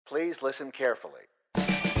Please listen carefully.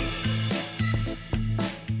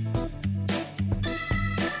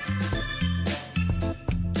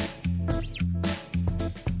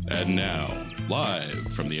 And now,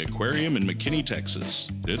 live from the aquarium in McKinney, Texas,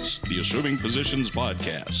 it's the Assuming Positions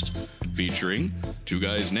Podcast, featuring two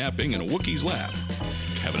guys napping in a Wookiee's lap,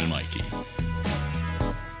 Kevin and Mikey.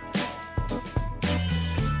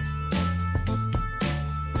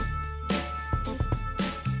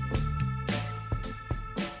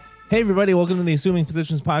 Hey everybody, welcome to the Assuming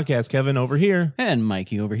Positions Podcast. Kevin over here. And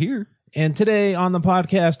Mikey over here. And today on the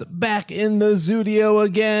podcast, back in the Zudio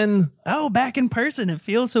again. Oh, back in person. It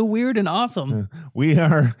feels so weird and awesome. We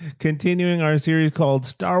are continuing our series called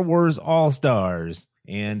Star Wars All-Stars.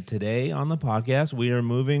 And today on the podcast, we are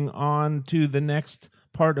moving on to the next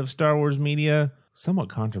part of Star Wars media, somewhat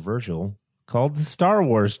controversial, called the Star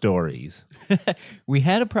Wars stories. We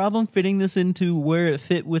had a problem fitting this into where it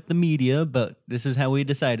fit with the media, but this is how we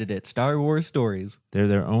decided it. Star Wars stories. They're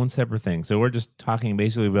their own separate thing. So we're just talking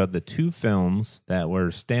basically about the two films that were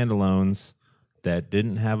standalones that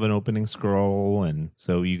didn't have an opening scroll. And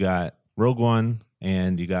so you got Rogue One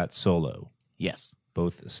and you got Solo. Yes.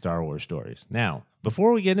 Both Star Wars stories. Now,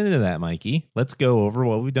 before we get into that, Mikey, let's go over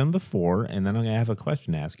what we've done before, and then I'm going to have a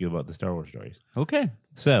question to ask you about the Star Wars stories. Okay.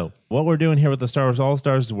 So, what we're doing here with the Star Wars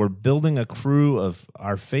All-Stars is we're building a crew of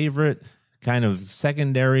our favorite kind of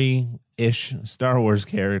secondary-ish Star Wars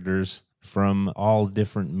characters from all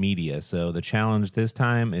different media. So, the challenge this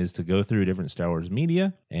time is to go through different Star Wars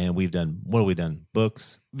media, and we've done, what have we done?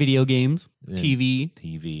 Books. Video games.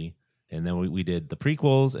 TV. And then we did the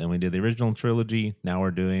prequels, and we did the original trilogy. Now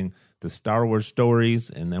we're doing the Star Wars stories,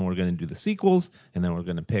 and then we're going to do the sequels, and then we're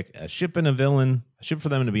going to pick a ship and a villain, a ship for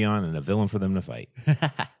them to be on, and a villain for them to fight.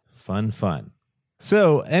 Fun.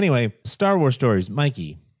 So anyway, Star Wars stories.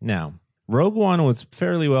 Mikey, now, Rogue One was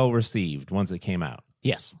fairly well received once it came out.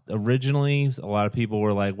 Yes. Originally, a lot of people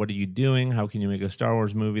were like, what are you doing? How can you make a Star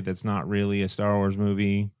Wars movie that's not really a Star Wars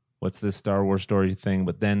movie? What's this Star Wars story thing?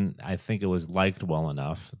 But then I think it was liked well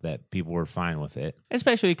enough that people were fine with it.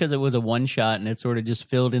 Especially because it was a one-shot and it sort of just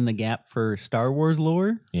filled in the gap for Star Wars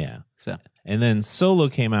lore. Yeah. So, and then Solo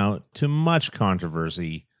came out to much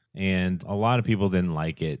controversy, and a lot of people didn't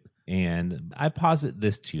like it. And I posit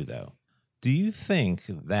this to you, though. Do you think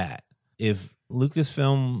that if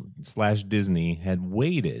Lucasfilm/Disney had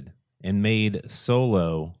waited and made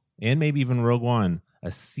Solo, and maybe even Rogue One,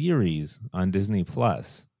 a series on Disney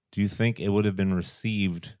Plus, do you think it would have been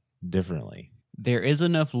received differently? there is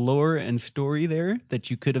enough lore and story there that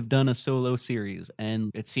you could have done a Solo series.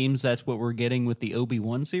 And it seems that's what we're getting with the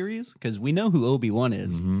Obi-Wan series, because we know who Obi-Wan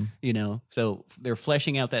is, you know, so they're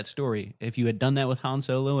fleshing out that story. If you had done that with Han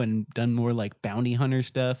Solo and done more like bounty hunter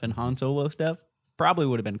stuff and Han Solo stuff, probably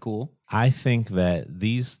would have been cool. I think that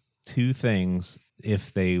these two things,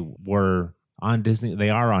 if they were on Disney, they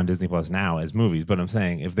are on Disney Plus now as movies, but I'm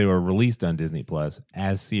saying if they were released on Disney Plus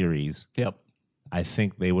as series, yep, I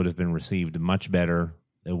think they would have been received much better.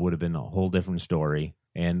 It would have been a whole different story.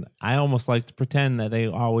 And I almost like to pretend that they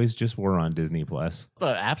always just were on Disney Plus.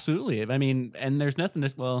 Absolutely. I mean, and there's nothing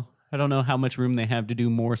to, well, I don't know how much room they have to do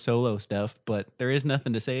more Solo stuff, but there is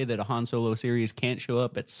nothing to say that a Han Solo series can't show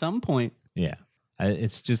up at some point. Yeah.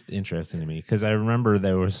 It's just interesting to me because I remember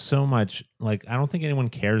there was so much, like, I don't think anyone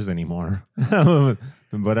cares anymore. But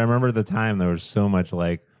I remember at the time there was so much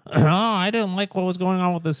like, oh, I didn't like what was going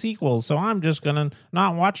on with the sequel, so I'm just going to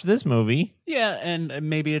not watch this movie. Yeah, and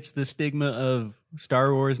maybe it's the stigma of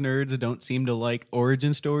Star Wars nerds don't seem to like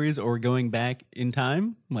origin stories or going back in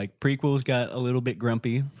time. Like, prequels got a little bit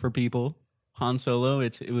grumpy for people. Han Solo,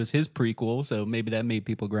 it was his prequel, so maybe that made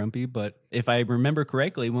people grumpy. But if I remember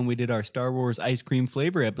correctly, when we did our Star Wars ice cream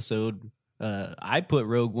flavor episode, I put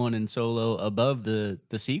Rogue One and Solo above the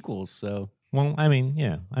sequels. So, well, I mean,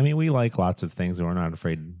 yeah, I mean, we like lots of things, and we're not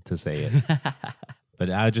afraid to say it. But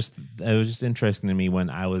it was just interesting to me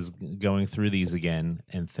when I was going through these again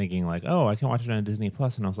and thinking like, oh, I can watch it on Disney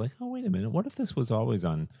Plus, and I was like, oh, wait a minute, what if this was always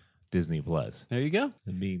on Disney Plus? There you go.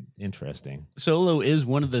 It'd be interesting. Solo is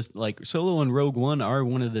one of the, like, Solo and Rogue One are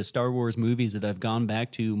one of the Star Wars movies that I've gone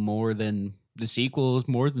back to more than the sequels,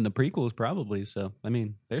 more than the prequels, probably. So, I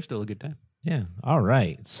mean, they're still a good time. Yeah. All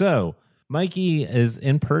right. So, Mikey is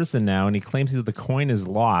in person now, and he claims that the coin is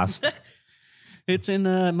lost. It's in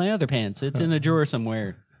my other pants. It's in a drawer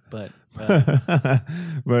somewhere. But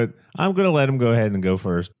but I'm going to let him go ahead and go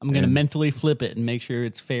first. I'm going to mentally flip it and make sure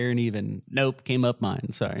it's fair and even. Nope, came up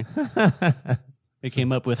mine. Sorry. It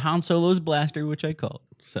came up with Han Solo's blaster, which I called.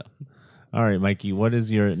 So, All right, Mikey, what is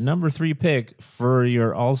your number 3 pick for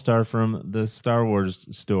your all-star from the Star Wars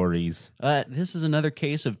stories? This is another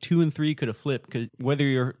case of 2 and 3 could have flipped, because whether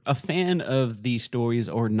you're a fan of these stories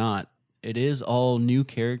or not, it is all new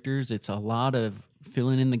characters. It's a lot of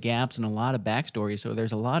filling in the gaps and a lot of backstory. So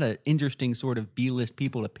there's a lot of interesting sort of B-list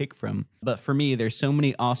people to pick from. But for me, there's so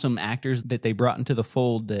many awesome actors that they brought into the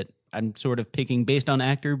fold that I'm sort of picking based on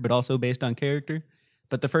actor, but also based on character.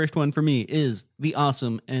 But the first one for me is the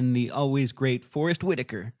awesome and the always great Forrest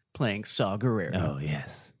Whitaker playing Saw Gerrera. Oh,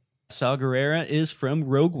 yes. Saw Gerrera is from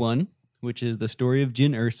Rogue One, which is the story of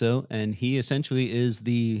Jyn Erso, and he essentially is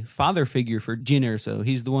the father figure for Jyn Erso.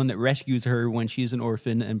 He's the one that rescues her when she's an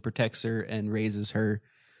orphan and protects her and raises her.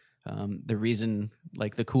 The reason,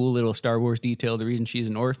 like the cool little Star Wars detail, the reason she's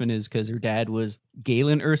an orphan is because her dad was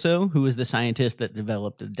Galen Erso, who was the scientist that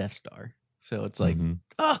developed the Death Star. So it's like,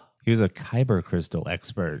 He was a Kyber crystal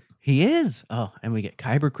expert. He is. Oh, and we get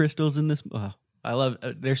Kyber crystals in this. Oh, I love.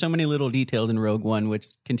 There's so many little details in Rogue One, which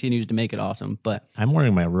continues to make it awesome. But I'm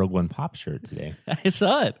wearing my Rogue One pop shirt today. I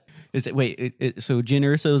saw it. Is it? Wait. So Jyn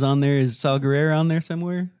Erso's on there. Is Saw Gerrera on there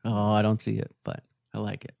somewhere? Oh, I don't see it, but I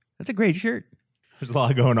like it. That's a great shirt. There's a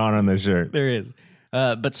lot going on this shirt. There is.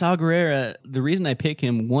 But Saw Gerrera, the reason I pick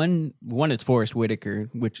him, one, it's Forrest Whitaker,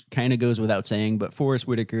 which kind of goes without saying, but Forrest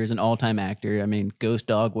Whitaker is an all-time actor. I mean, Ghost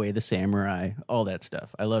Dog, Way the Samurai, all that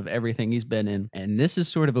stuff. I love everything he's been in. And this is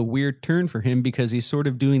sort of a weird turn for him because he's sort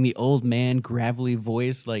of doing the old man gravelly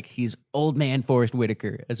voice, like he's old man Forrest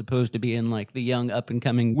Whitaker, as opposed to being like the young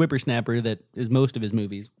up-and-coming whippersnapper that is most of his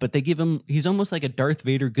movies. But they give him, he's almost like a Darth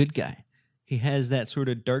Vader good guy. He has that sort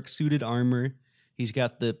of dark-suited armor. He's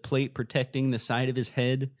got the plate protecting the side of his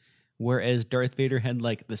head, whereas Darth Vader had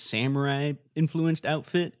like the samurai-influenced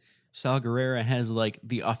outfit. Saw Gerrera has like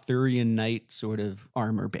the Arthurian knight sort of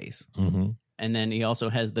armor base. Mm-hmm. And then he also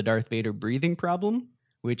has the Darth Vader breathing problem,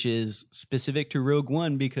 which is specific to Rogue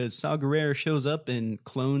One because Saw Gerrera shows up in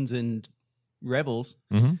Clones and Rebels.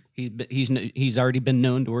 Mm-hmm. He's already been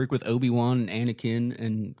known to work with Obi-Wan and Anakin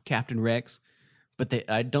and Captain Rex. But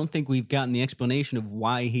I don't think we've gotten the explanation of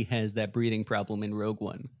why he has that breathing problem in Rogue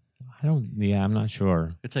One. I'm not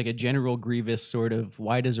sure. It's like a General Grievous sort of,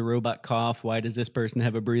 why does a robot cough? Why does this person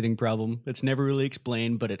have a breathing problem? It's never really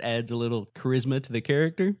explained, but it adds a little charisma to the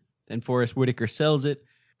character. And Forrest Whitaker sells it.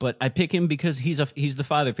 But I pick him because he's the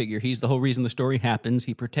father figure. He's the whole reason the story happens.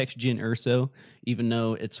 He protects Jyn Erso, even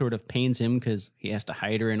though it sort of pains him because he has to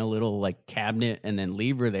hide her in a little like cabinet and then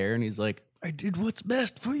leave her there. And he's like, I did what's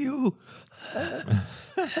best for you.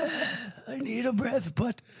 I need a breath,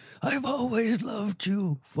 but I've always loved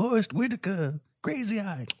you, Forrest Whitaker, crazy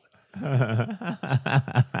eye.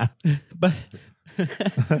 but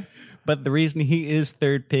the reason he is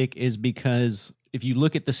third pick is because if you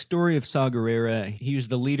look at the story of Saw Gerrera, he was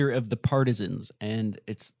the leader of the Partisans, and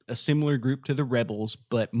it's a similar group to the Rebels,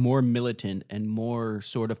 but more militant and more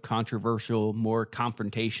sort of controversial, more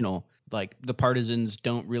confrontational. Like, the Partisans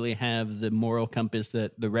don't really have the moral compass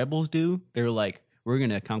that the Rebels do. They're like, we're going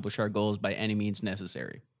to accomplish our goals by any means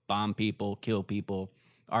necessary. Bomb people, kill people.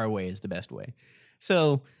 Our way is the best way.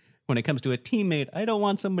 So when it comes to a teammate, I don't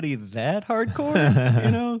want somebody that hardcore,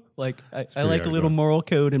 you know? Like, I like a little moral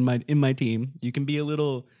code in my team. You can be a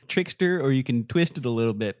little trickster or you can twist it a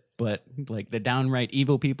little bit. But, like, the downright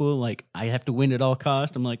evil people, like, I have to win at all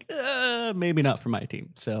costs. I'm like, maybe not for my team.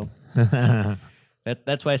 So...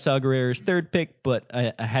 That's why I saw Gerrera's third pick, but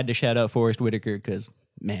I had to shout out Forrest Whitaker because,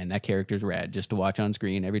 man, that character's rad just to watch on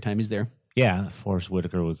screen every time he's there. Yeah, Forrest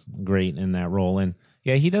Whitaker was great in that role. And,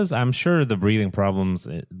 yeah, he does, I'm sure the breathing problems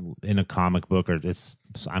in a comic book,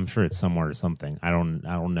 I'm sure it's somewhere or something. I don't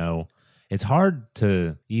know. It's hard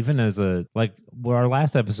to, even as our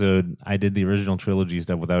last episode, I did the original trilogy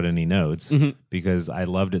stuff without any notes because I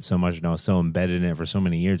loved it so much and I was so embedded in it for so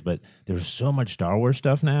many years. But there's so much Star Wars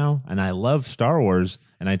stuff now, and I love Star Wars,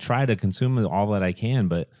 and I try to consume all that I can.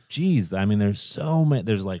 But, geez, I mean, there's so many,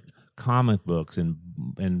 there's like comic books and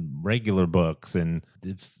regular books, and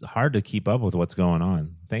it's hard to keep up with what's going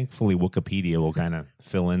on. Thankfully, Wikipedia will kind of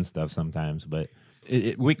fill in stuff sometimes, but...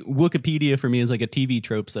 Wikipedia for me is like a TV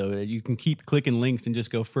tropes, though. You can keep clicking links and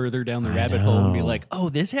just go further down the rabbit hole and be like, "Oh,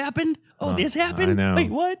 this happened. Oh, this happened. I know.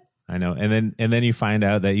 Wait, what?" I know. And then you find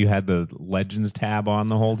out that you had the Legends tab on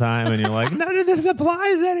the whole time, and you're like, "None of this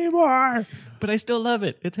applies anymore." But I still love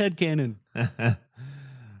it. It's headcanon.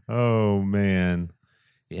 Oh man,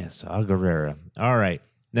 yes, Saw Gerrera. All right.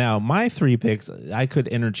 Now, my 3 picks, I could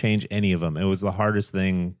interchange any of them. It was the hardest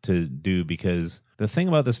thing to do because the thing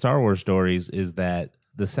about the Star Wars stories is that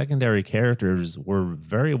the secondary characters were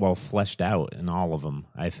very well fleshed out in all of them,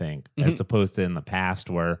 I think, as opposed to in the past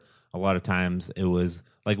where a lot of times it was,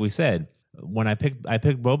 like we said, when I picked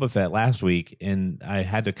Boba Fett last week, and I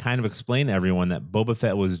had to kind of explain to everyone that Boba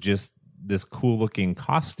Fett was just this cool looking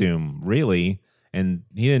costume, really, and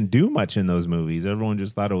he didn't do much in those movies. Everyone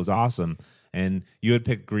just thought it was awesome. And you had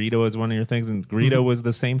picked Greedo as one of your things, and Greedo was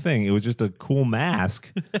the same thing. It was just a cool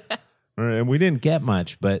mask. And we didn't get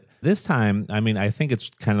much, but this time, I mean, I think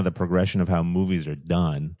it's kind of the progression of how movies are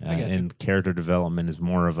done, and character development is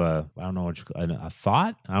more of a, I don't know what a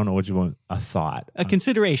thought. I don't know what you want. A thought, a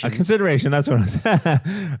consideration, a consideration. That's what I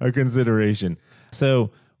said. A consideration.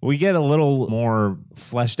 So we get a little more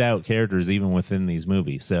fleshed out characters even within these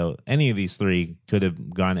movies. So any of these three could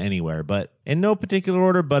have gone anywhere, but in no particular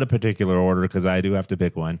order, but a particular order, because I do have to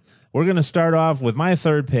pick one. We're going to start off with my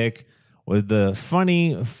third pick, with the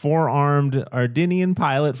funny four-armed Ardinian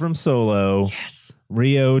pilot from Solo, yes,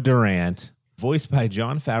 Rio Durant, voiced by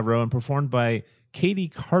Jon Favreau and performed by Katie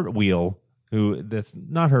Cartwheel, who, that's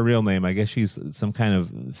not her real name. I guess she's some kind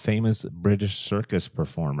of famous British circus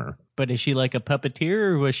performer. But is she like a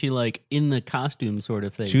puppeteer, or was she like in the costume sort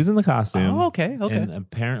of thing? She was in the costume. Oh, okay. And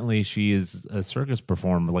apparently she is a circus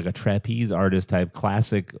performer, like a trapeze artist type,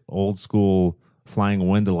 classic old school Flying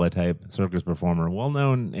Wendella type circus performer, well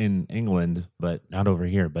known in England, but not over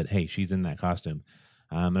here. But hey, she's in that costume.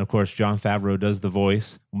 And of course, Jon Favreau does the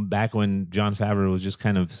voice. Back when Jon Favreau was just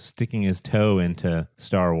kind of sticking his toe into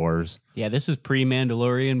Star Wars. Yeah, this is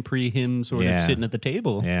pre-Mandalorian, pre-him sort of sitting at the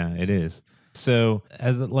table. Yeah, it is. So,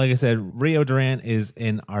 like I said, Rio Durant is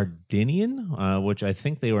an Ardinian, which I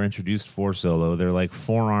think they were introduced for Solo. They're like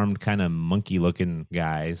four-armed, kind of monkey-looking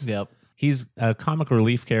guys. Yep. He's a comic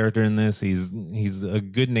relief character in this. He's a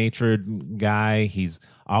good-natured guy. He's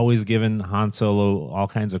always given Han Solo all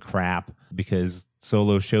kinds of crap because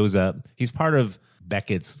Solo shows up. He's part of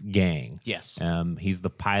Beckett's gang. Yes. He's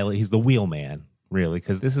the pilot. He's the wheelman, really,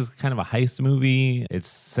 because this is kind of a heist movie. It's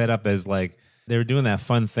set up as like they're doing that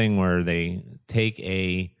fun thing where they take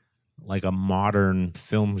a modern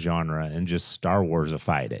film genre and just Star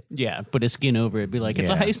Warsified it. Yeah, put a skin over it. Be like, it's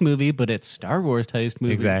a heist movie, but it's Star Wars heist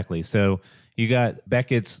movie. Exactly. So you got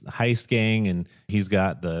Beckett's heist gang, and he's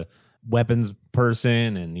got the weapons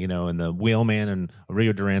person, and and the wheelman, and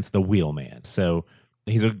Rio Durant's the wheelman. So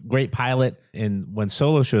he's a great pilot, and when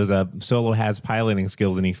Solo shows up, Solo has piloting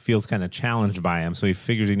skills, and he feels kind of challenged by him, so he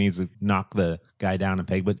figures he needs to knock the guy down a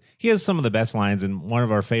peg. But he has some of the best lines, and one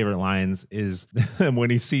of our favorite lines is when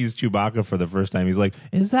he sees Chewbacca for the first time. He's like,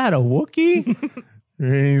 "Is that a Wookiee?"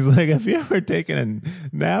 And he's like, "Have you ever taken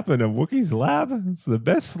a nap in a Wookiee's lap? It's the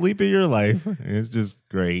best sleep of your life." It's just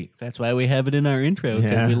great. That's why we have it in our intro,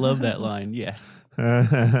 because we love that line. Yes.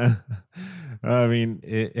 I mean,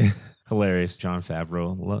 hilarious, Jon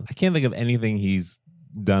Favreau. I can't think of anything he's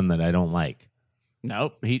done that I don't like.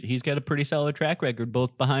 Nope, he's got a pretty solid track record,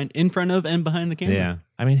 both in front of, and behind the camera. Yeah,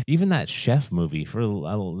 I mean, even that Chef movie it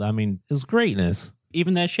was greatness.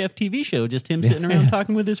 Even that Chef TV show, just him sitting around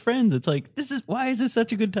talking with his friends. It's like, why is this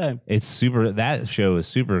such a good time? That show is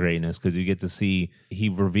super greatness because you get to see, he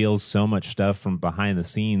reveals so much stuff from behind the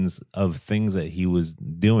scenes of things that he was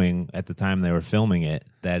doing at the time they were filming it,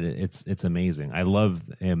 that it's amazing. I love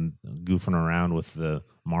him goofing around with the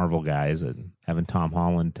Marvel guys and having Tom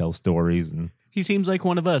Holland tell stories. And he seems like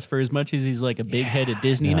one of us. For as much as he's like a big head at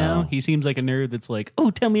Disney now, he seems like a nerd that's like, oh,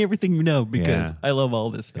 tell me everything you know, because I love all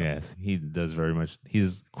this stuff. Yes, he does very much.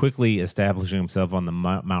 He's quickly establishing himself on the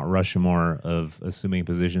Mount Rushmore of assuming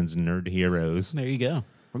positions nerd heroes. There you go.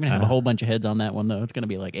 We're going to have a whole bunch of heads on that one, though. It's going to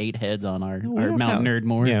be like 8 heads on our Mount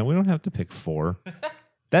Nerdmore. Yeah, we don't have to pick 4.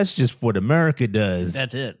 That's just what America does.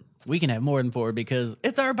 That's it. We can have more than 4 because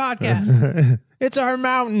it's our podcast. It's our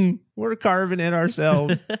mountain. We're carving it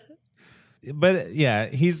ourselves. But yeah,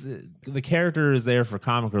 the character is there for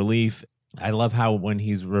comic relief. I love how when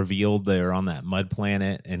he's revealed they're on that mud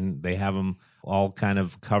planet and they have him all kind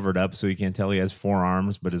of covered up so you can't tell he has 4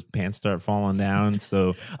 arms, but his pants start falling down.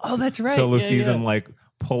 So that's right. Solo sees him like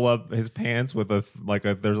pull up his pants with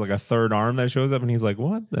there's like a third arm that shows up, and he's like,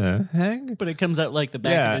 "What the heck?" But it comes out like the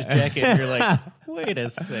back of his jacket. And you're like, "Wait a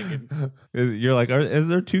second." You're like, "Is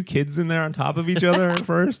there 2 kids in there on top of each other at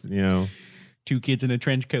first?" 2 kids in a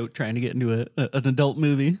trench coat trying to get into an adult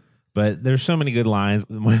movie. But there's so many good lines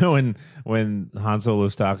when Han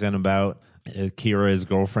Solo's talking about Kira, his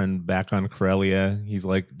girlfriend, back on Corellia. He's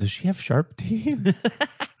like, "Does she have sharp teeth?"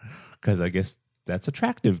 Because I guess that's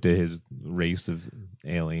attractive to his race of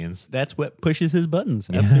aliens. That's what pushes his buttons.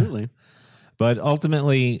 Absolutely. But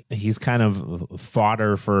ultimately, he's kind of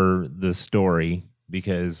fodder for the story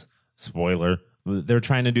because, spoiler, they're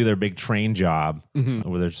trying to do their big train job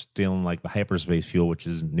where they're stealing like the hyperspace fuel, which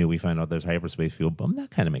is new. We find out there's hyperspace fuel, but that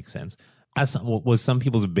kind of makes sense. Was some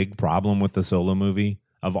people's big problem with the Solo movie.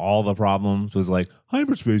 of all the problems was like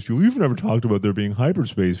hyperspace fuel. You've never talked about there being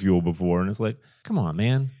hyperspace fuel before, and it's like, come on,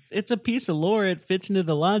 man. It's a piece of lore. It fits into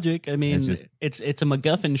the logic. I mean, it's a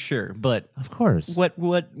MacGuffin, sure, but Of course. what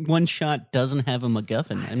one shot doesn't have a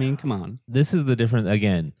MacGuffin? I mean, come on. This is the difference.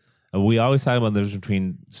 Again, we always talk about the difference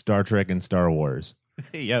between Star Trek and Star Wars.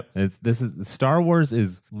 Yep. Star Wars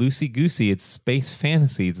is loosey goosey. It's space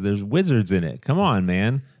fantasy. There's wizards in it. Come on,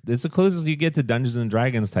 man. It's the closest you get to Dungeons and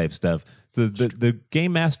Dragons type stuff. So the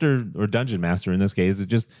game master or dungeon master in this case is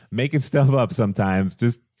just making stuff up sometimes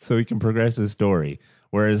just so he can progress his story.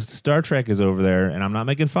 Whereas Star Trek is over there, and I'm not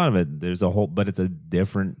making fun of it. There's but it's a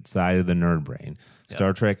different side of the nerd brain. Yep.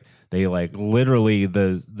 Star Trek, they like literally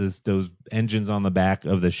those engines on the back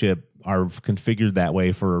of the ship are configured that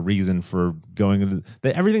way for a reason for going into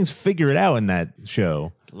everything's figured out in that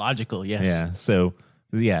show. Logical, yes. Yeah. So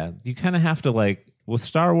yeah, you kind of have to like with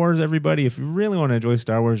Star Wars, everybody, if you really want to enjoy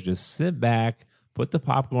Star Wars, just sit back, put the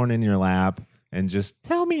popcorn in your lap, and just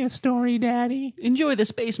tell me a story, Daddy. Enjoy the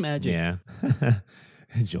space magic. Yeah.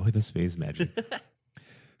 Enjoy the space magic.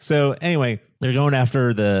 So anyway, they're going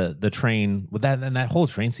after the train with that, and that whole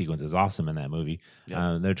train sequence is awesome in that movie.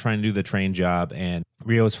 Yep. They're trying to do the train job, and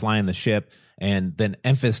Rio's flying the ship, and then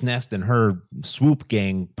Enfys Nest and her swoop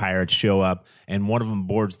gang pirates show up, and one of them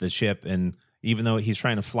boards the ship, and even though he's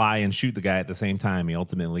trying to fly and shoot the guy at the same time, he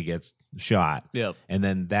ultimately gets shot. Yep. And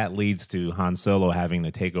then that leads to Han Solo having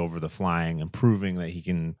to take over the flying and proving that he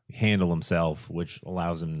can handle himself, which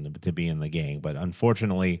allows him to be in the gang. But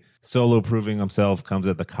unfortunately, Solo proving himself comes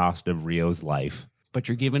at the cost of Rio's life. But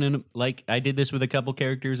you're giving him, like I did this with a couple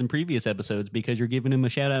characters in previous episodes, because you're giving him a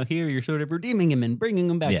shout out here. You're sort of redeeming him and bringing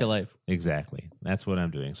him back to life. Exactly. That's what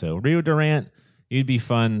I'm doing. So Rio Durant, you'd be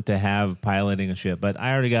fun to have piloting a ship, but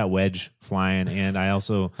I already got Wedge flying, and I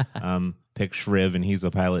also picked Shriv, and he's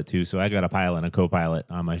a pilot too. So I got a pilot and a co-pilot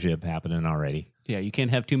on my ship happening already. Yeah, you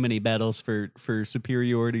can't have too many battles for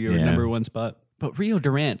superiority or number one spot. But Rio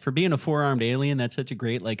Durant, for being a four-armed alien, that's such a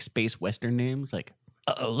great like space western name. It's like,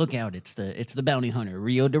 uh-oh, look out, it's the bounty hunter,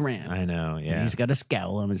 Rio Durant. I know, yeah. And he's got a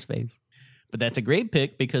scowl on his face. But that's a great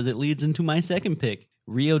pick because it leads into my second pick.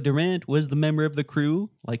 Rio Durant was the member of the crew,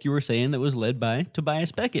 like you were saying, that was led by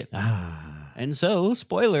Tobias Beckett. And so,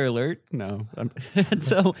 spoiler alert, no. And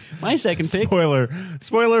so, my second pick...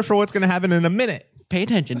 Spoiler for what's going to happen in a minute. Pay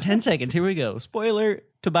attention, 10 seconds, here we go. Spoiler,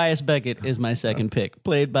 Tobias Beckett is my second pick,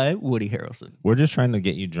 played by Woody Harrelson. We're just trying to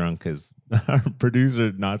get you drunk because our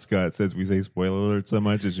producer, Not Scott, says we say spoiler alert so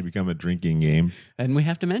much it should become a drinking game. And we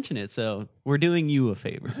have to mention it, so we're doing you a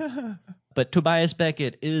favor. But Tobias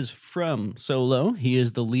Beckett is from Solo. He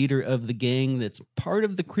is the leader of the gang that's part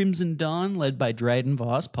of the Crimson Dawn, led by Dryden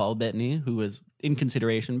Voss, Paul Bettany, who is in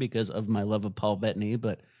consideration because of my love of Paul Bettany,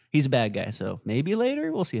 but he's a bad guy, so maybe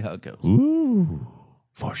later we'll see how it goes. Ooh,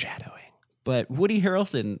 foreshadowing. But Woody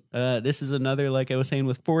Harrelson, this is another, like I was saying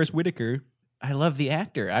with Forrest Whitaker, I love the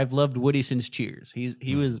actor. I've loved Woody since Cheers.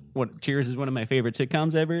 Cheers is one of my favorite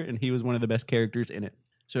sitcoms ever, and he was one of the best characters in it.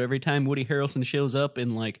 So every time Woody Harrelson shows up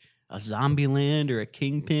in like a Zombieland or a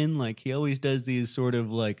Kingpin, like he always does these sort of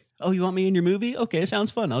like, oh, you want me in your movie? Okay,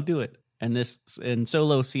 sounds fun. I'll do it. And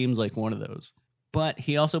Solo seems like one of those. But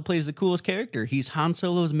he also plays the coolest character. He's Han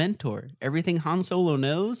Solo's mentor. Everything Han Solo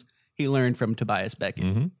knows, he learned from Tobias Beckett.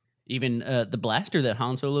 Mm-hmm. Even the blaster that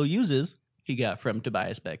Han Solo uses, he got from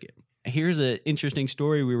Tobias Beckett. Here's an interesting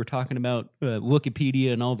story. We were talking about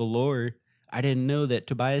Wikipedia and all the lore. I didn't know that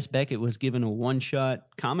Tobias Beckett was given a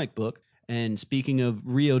one-shot comic book. And speaking of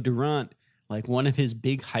Rio Durant, like one of his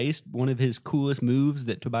big heists, one of his coolest moves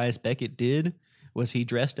that Tobias Beckett did was he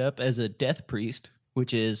dressed up as a death priest,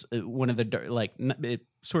 which is one of the, like, it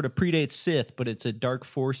sort of predates Sith, but it's a dark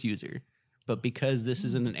force user. But because this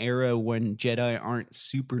is in an era when Jedi aren't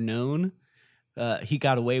super known, he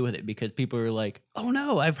got away with it because people are like, oh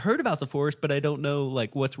no, I've heard about the Force, but I don't know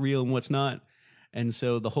like what's real and what's not. And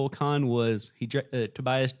so the whole con was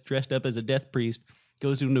Tobias dressed up as a death priest,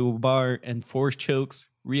 goes into a bar and force chokes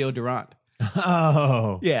Rio Durant.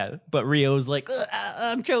 Oh. Yeah, but Rio's like,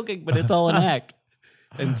 I'm choking, but it's all an act.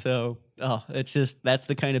 And so, that's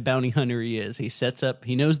the kind of bounty hunter he is.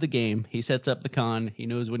 He knows the game, he sets up the con, he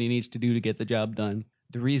knows what he needs to do to get the job done.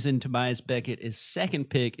 The reason Tobias Beckett is second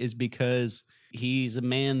pick is because he's a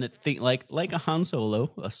man that like a Han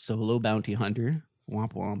Solo, a solo bounty hunter,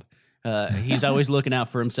 womp womp. He's always looking out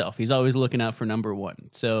for himself. He's always looking out for number one.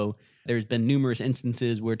 So there's been numerous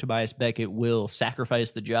instances where Tobias Beckett will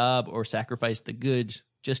sacrifice the job or sacrifice the goods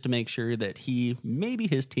just to make sure that he, maybe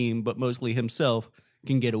his team, but mostly himself,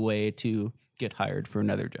 can get away to get hired for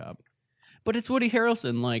another job. But it's Woody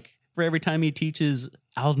Harrelson. Like, for every time he teaches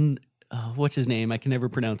Alden, what's his name? I can never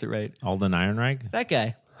pronounce it right. Alden Ehrenreich? That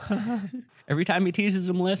guy. Every time he teases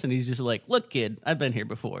him less, and he's just like, "Look, kid, I've been here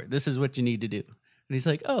before. This is what you need to do." And he's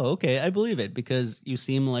like, "Oh, okay, I believe it because you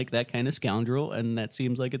seem like that kind of scoundrel, and that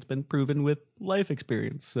seems like it's been proven with life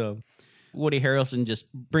experience." So Woody Harrelson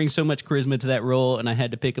just brings so much charisma to that role, and I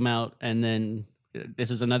had to pick him out. And then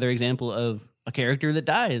this is another example of a character that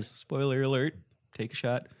dies. Spoiler alert. Take a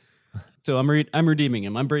shot. So I'm redeeming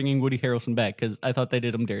him. I'm bringing Woody Harrelson back because I thought they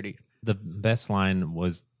did him dirty. The best line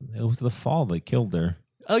was, "It was the fall that killed her."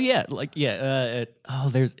 Oh yeah,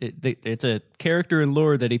 it's a character in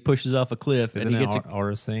lore that he pushes off a cliff Isn't and he it gets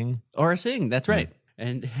Aura Singh? Aura Singh. That's right.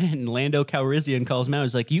 And Lando Calrissian calls him out.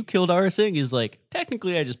 He's like, "You killed Aura Singh." He's like,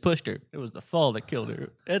 "Technically, I just pushed her. It was the fall that killed her."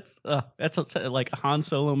 That's like a Han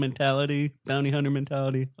Solo mentality, bounty hunter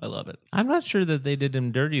mentality. I love it. I'm not sure that they did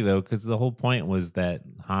him dirty, though, because the whole point was that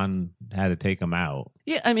Han had to take him out.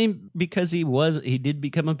 Yeah, I mean, because he did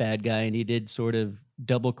become a bad guy, and he did sort of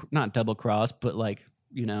not double cross, but like,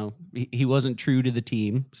 you know, he wasn't true to the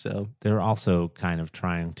team. So They're also kind of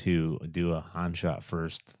trying to do a Han shot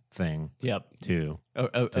first thing, yep, too,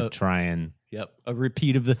 to try and, a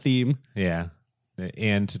repeat of the theme. yeah,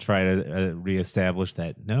 and to try to reestablish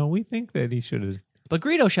that, no, we think that he should have. But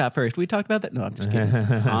Greedo shot first. We talked about that. No, I'm just kidding.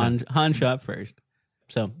 Han shot first.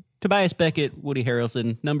 So Tobias Beckett, Woody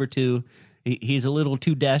Harrelson, number 2. He's a little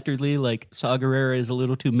too dastardly, like Saw Gerrera is a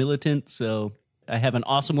little too militant. So I have an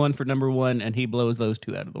awesome one for number 1, and he blows those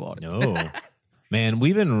 2 out of the water. No. Man,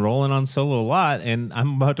 we've been rolling on Solo a lot, and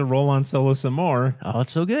I'm about to roll on Solo some more. Oh,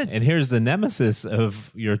 it's so good. And here's the nemesis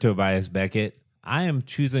of your Tobias Beckett. I am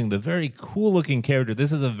choosing the very cool-looking character.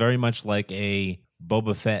 This is a very much like a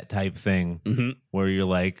Boba Fett type thing, where you're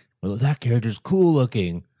like, well, that character's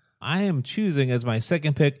cool-looking. I am choosing as my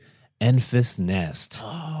second pick Enfys Nest.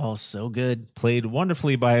 Oh, so good. Played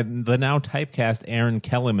wonderfully by the now typecast Aaron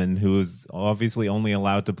Kellerman, who is obviously only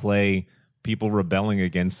allowed to play people rebelling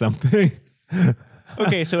against something.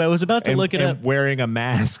 Okay, so I was about to look it up. Wearing a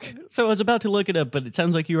mask. So I was about to look it up, but it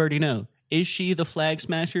sounds like you already know. Is she the flag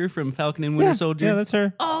smasher from Falcon and Winter Soldier? Yeah, that's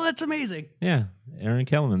her. Oh, that's amazing. Yeah, Aaron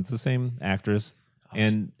Kellerman's the same actress.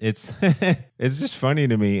 And it's it's just funny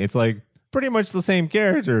to me. It's like pretty much the same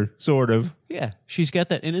character, sort of. Yeah, she's got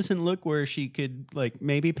that innocent look where she could like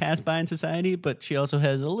maybe pass by in society, but she also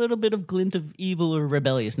has a little bit of glint of evil or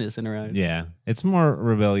rebelliousness in her eyes. Yeah, it's more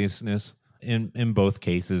rebelliousness in both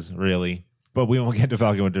cases, really. But we won't get to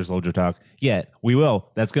Falcon Winter Soldier talk yet. We will.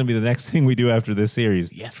 That's going to be the next thing we do after this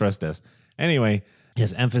series. Yes. Trust us. Anyway,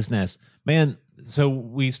 yes, Enfys Nest. Man, so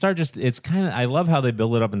we start it's kind of, I love how they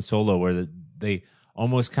build it up in Solo where they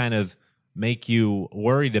almost kind of make you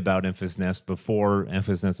worried about Enfys Nest before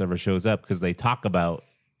Enfys Nest ever shows up because they talk about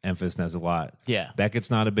Enfys Nest a lot. Yeah. Beckett's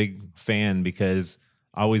not a big fan because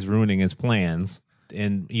always ruining his plans.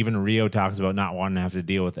 And even Rio talks about not wanting to have to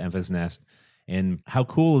deal with Enfys Nest. And how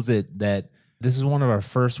cool is it that this is one of our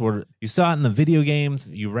first where you saw it in the video games,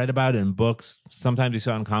 you read about it in books, sometimes you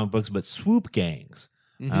saw it in comic books, but swoop gangs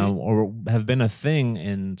or have been a thing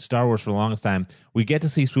in Star Wars for the longest time. We get to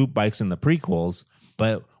see swoop bikes in the prequels,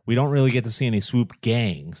 but we don't really get to see any swoop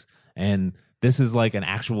gangs. And this is like an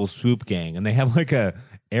actual swoop gang. And they have like a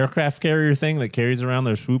aircraft carrier thing that carries around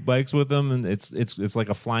their swoop bikes with them. And it's like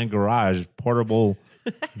a flying garage, portable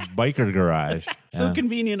biker garage. So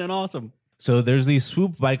convenient and awesome. So there's these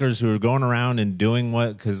swoop bikers who are going around and doing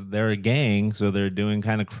because they're a gang, so they're doing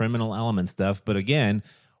kind of criminal element stuff. But again,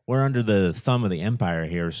 we're under the thumb of the Empire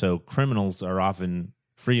here, so criminals are often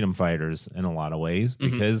freedom fighters in a lot of ways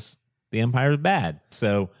because the Empire is bad.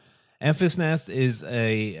 So Enfys Nest is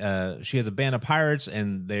she has a band of pirates,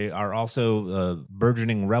 and they are also a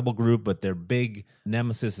burgeoning rebel group, but their big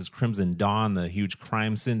nemesis is Crimson Dawn, the huge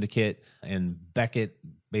crime syndicate, and Beckett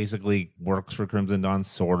basically works for Crimson Dawn,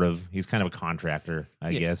 sort of. He's kind of a contractor,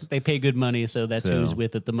 I guess. They pay good money, so that's who he's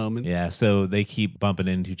with at the moment. Yeah, so they keep bumping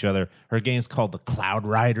into each other. Her game's called the Cloud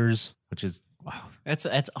Riders, which is, wow. That's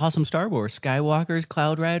awesome Star Wars. Skywalkers,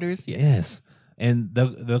 Cloud Riders. Yeah. Yes. And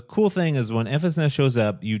the cool thing is when Enfys Nest shows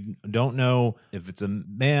up, you don't know if it's a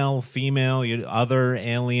male, female, other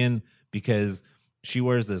alien, because she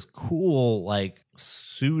wears this cool, like,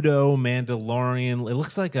 pseudo Mandalorian. It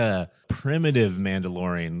looks like a primitive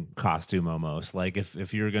Mandalorian costume almost. Like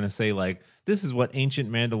if you were going to say, like, this is what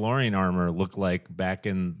ancient Mandalorian armor looked like back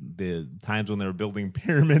in the times when they were building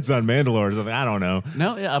pyramids on Mandalore or something. I don't know.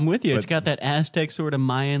 No, yeah, I'm with you. It's got that Aztec sort of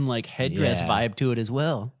Mayan, like, headdress vibe to it as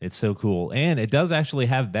well. It's so cool. And it does actually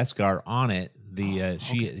have Beskar on it.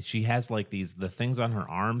 She has like the things on her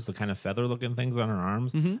arms, the kind of feather looking things on her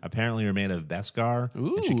arms apparently are made of Beskar.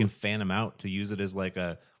 Ooh. And she can fan them out to use it as like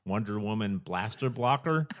a Wonder Woman blaster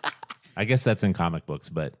blocker. I guess that's in comic books,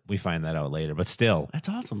 but we find that out later. But still, that's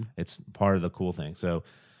awesome. It's part of the cool thing. So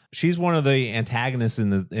She's one of the antagonists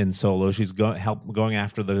in Solo. She's going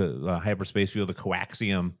after the hyperspace field, the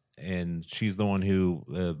coaxium, and she's the one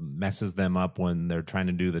who messes them up when they're trying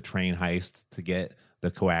to do the train heist to get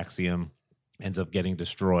the coaxium. Ends up getting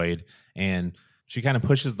destroyed, and she kind of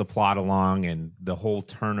pushes the plot along, and the whole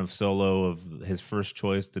turn of Solo of his first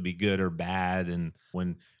choice to be good or bad. And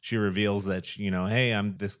when she reveals that, hey,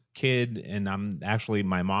 I'm this kid, and I'm actually,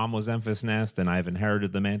 my mom was Enfys Nest, and I've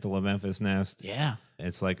inherited the mantle of Enfys Nest. Yeah.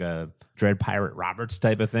 It's like a Dread Pirate Roberts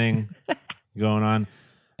type of thing going on.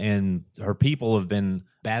 And her people have been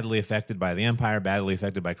badly affected by the Empire, badly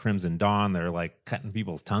affected by Crimson Dawn. They're like cutting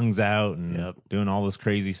people's tongues out and doing all this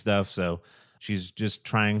crazy stuff. So she's just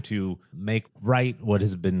trying to make right what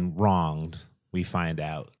has been wronged, we find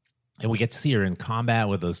out. And we get to see her in combat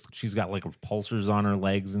with those. She's got like repulsors on her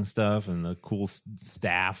legs and stuff, and the cool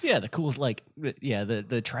staff. Yeah, the cool, like,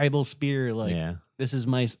 the tribal spear. Like, this is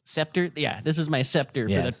my scepter. Yeah, this is my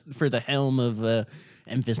scepter for the helm of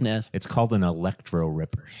Enfys Nest. It's called an Electro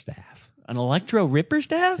Ripper staff. An Electro Ripper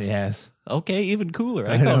staff? Yes. Okay, even cooler.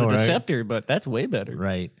 I call it a scepter, but that's way better.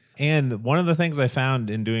 Right. And one of the things I found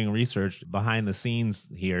in doing research behind the scenes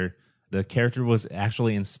here, the character was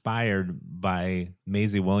actually inspired by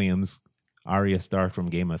Maisie Williams, Arya Stark from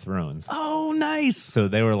Game of Thrones. Oh, nice. So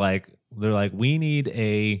they're like, we need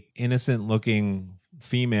a innocent looking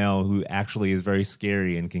female who actually is very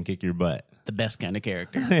scary and can kick your butt. The best kind of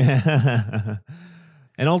character.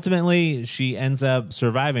 And ultimately, she ends up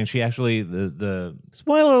surviving. She actually, the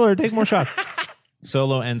spoiler alert, take more shots.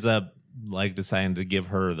 Solo ends up like deciding to give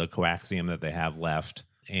her the coaxium that they have left,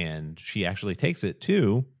 and she actually takes it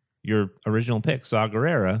to your original pick, Saw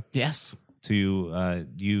Gerrera. Yes. To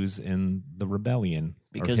use in the rebellion,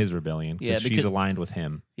 or his rebellion, because she's aligned with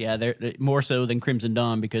him. Yeah, they're more so than Crimson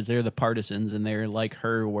Dawn, because they're the partisans, and they're like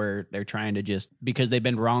her, where they're trying to just, because they've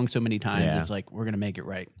been wrong so many times, it's like, we're going to make it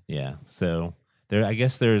right. Yeah, so there, I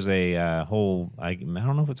guess there's a whole, I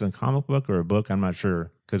don't know if it's a comic book or a book, I'm not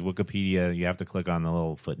sure, because Wikipedia, you have to click on the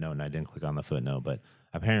little footnote, and I didn't click on the footnote, but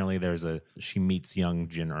apparently she meets young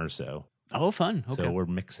Jyn Erso. Oh, fun. Okay. So we're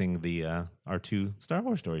mixing our two Star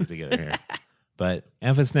Wars stories together here. But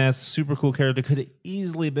Enfys Nest, super cool character, could have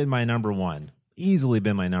easily been my number one.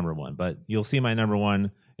 But you'll see my number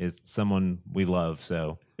one is someone we love.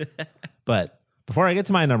 So, but before I get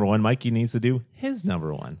to my number one, Mikey needs to do his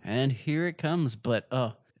number one. And here it comes. But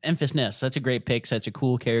Enfys Nest, such a great pick, such a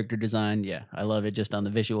cool character design. Yeah, I love it just on the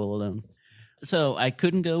visual alone. So I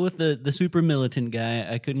couldn't go with the super militant guy.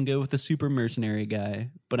 I couldn't go with the super mercenary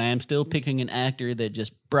guy. But I am still picking an actor that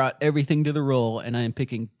just brought everything to the role. And I am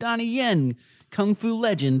picking Donnie Yen, Kung Fu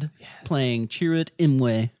legend, playing Chirrut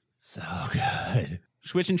Imwe. So good.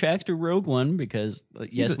 Switching tracks to Rogue One because,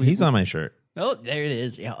 he's on my shirt. Oh, there it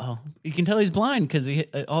is. Yeah, you can tell he's blind because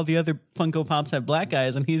all the other Funko Pops have black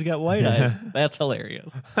eyes and he's got white eyes. That's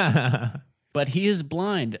hilarious. But he is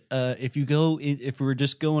blind. If we're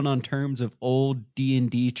just going on terms of old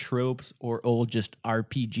D&D tropes or old just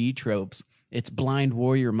RPG tropes, it's blind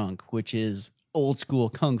warrior monk, which is old school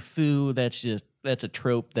kung fu. That's a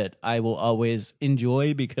trope that I will always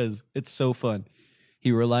enjoy because it's so fun.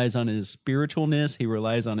 He relies on his spiritualness. He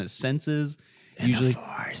relies on his senses. And usually, the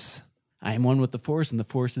Force. I am one with the Force, and the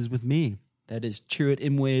Force is with me. That is Chirrut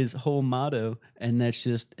Imwe's whole motto, and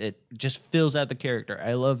it just fills out the character.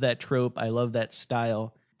 I love that trope. I love that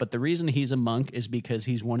style. But the reason he's a monk is because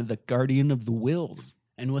he's one of the Guardian of the Wills.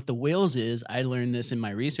 And what the Wills is, I learned this in my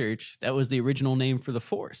research, that was the original name for the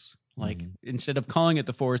Force. Like, instead of calling it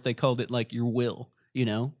the Force, they called it like your will,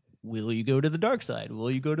 Will you go to the dark side?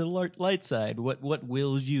 Will you go to the light side? What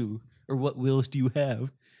wills you? Or what wills do you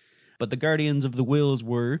have? But the Guardians of the Wills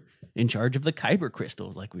were in charge of the Kyber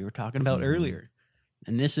crystals, like we were talking about earlier.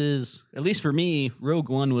 And this is, at least for me, Rogue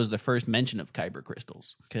One was the first mention of Kyber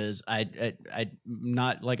crystals. Because I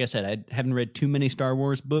not, like I said, I haven't read too many Star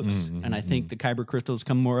Wars books. And I think the Kyber crystals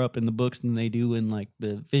come more up in the books than they do in like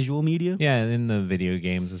the visual media. Yeah, in the video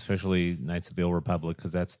games, especially Knights of the Old Republic,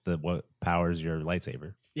 because that's what powers your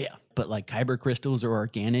lightsaber. Yeah, but like Kyber crystals are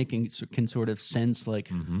organic and can sort of sense like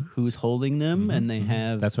who's holding them, and they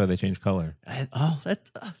have. That's why they change color. That's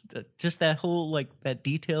just that whole like that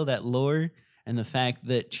detail, that lore, and the fact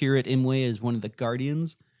that Chirrut Imwe is one of the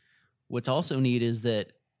Guardians. What's also neat is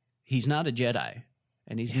that he's not a Jedi,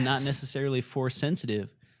 and he's not necessarily Force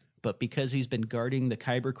sensitive, but because he's been guarding the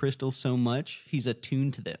Kyber crystals so much, he's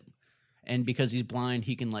attuned to them, and because he's blind,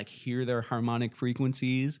 he can like hear their harmonic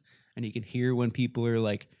frequencies. And he can hear when people are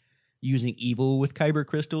like using evil with Kyber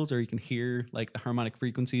crystals, or you can hear like the harmonic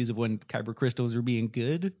frequencies of when Kyber crystals are being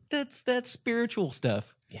good. That's spiritual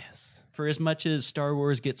stuff. Yes. For as much as Star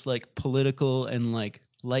Wars gets like political and like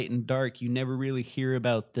light and dark, you never really hear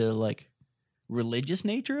about the like religious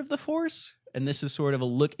nature of the Force. And this is sort of a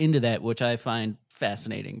look into that, which I find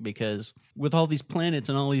fascinating because with all these planets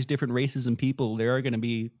and all these different races and people, there are going to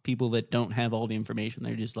be people that don't have all the information.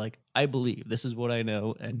 They're just like, I believe this is what I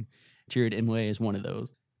know. And Chirrut Imwe is one of those.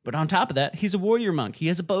 But on top of that, he's a warrior monk. He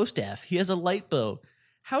has a bow staff. He has a light bow.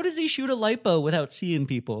 How does he shoot a light bow without seeing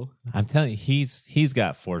people? I'm telling you, he's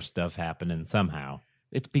got Force stuff happening somehow.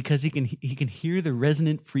 It's because he can hear the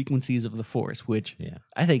resonant frequencies of the Force, which Yeah.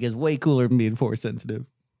 I think is way cooler than being Force sensitive.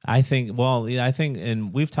 I think,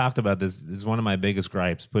 and we've talked about this. This is one of my biggest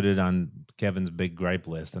gripes. Put it on Kevin's big gripe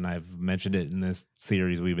list, and I've mentioned it in this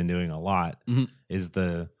series we've been doing a lot. Mhm. Is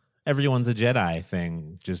the everyone's a Jedi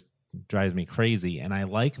thing just drives me crazy. And I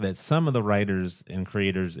like that some of the writers and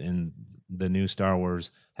creators in the new Star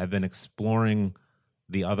Wars have been exploring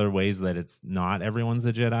the other ways that it's not everyone's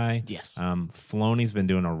a Jedi. Yes. Filoni's been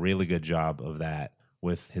doing a really good job of that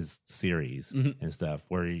with his series and stuff,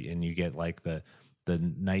 where you get like the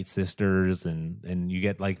Night Sisters and you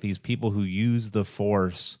get like these people who use the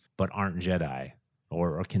Force but aren't Jedi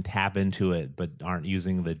or can tap into it but aren't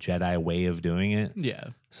using the Jedi way of doing it. Yeah.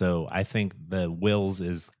 So I think the Wills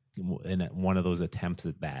is in one of those attempts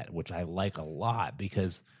at that, which I like a lot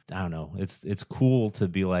because I don't know, it's cool to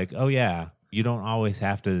be like, oh yeah, you don't always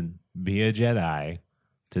have to be a Jedi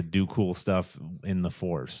to do cool stuff in the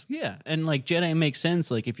Force. Yeah, and like Jedi makes sense.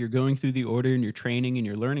 Like if you're going through the Order and you're training and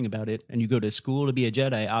you're learning about it, and you go to school to be a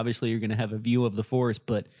Jedi, obviously you're going to have a view of the Force.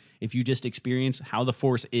 But if you just experience how the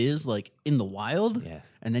Force is, like in the wild, Yes.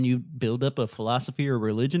 and then you build up a philosophy or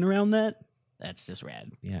religion around that, that's just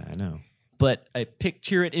rad. Yeah, I know. But I picked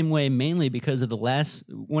Chirrut Imwe mainly because of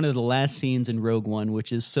one of the last scenes in Rogue One,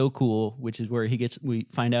 which is so cool, which is where we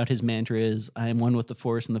find out his mantra is, I am one with the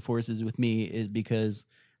Force and the Force is with me, is because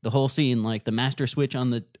the whole scene, like the master switch on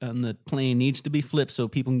the plane needs to be flipped so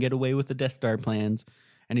people can get away with the Death Star plans.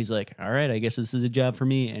 And he's like, all right, I guess this is a job for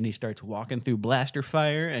me. And he starts walking through blaster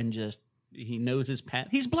fire and he knows his path.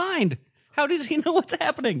 He's blind. How does he know what's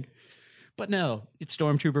happening? But no, it's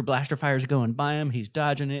Stormtrooper blaster fires going by him. He's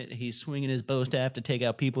dodging it. He's swinging his bow staff to take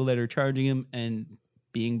out people that are charging him. And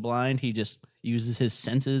being blind, he just uses his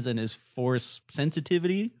senses and his Force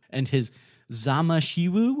sensitivity and his Zama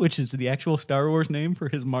Shiwu, which is the actual Star Wars name for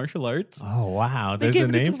his martial arts. Oh, wow. There's a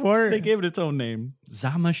name for it? They gave it its own name,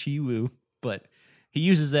 Zama Shiwu. But he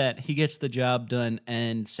uses that. He gets the job done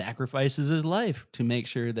and sacrifices his life to make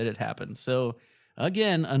sure that it happens. So,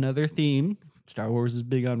 again, another theme. Star Wars is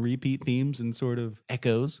big on repeat themes and sort of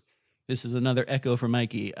echoes. This is another echo for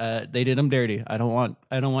Mikey. They did him dirty. I don't want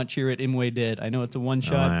Chirrut Imwe dead. I know it's a one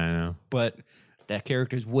shot, I know. but that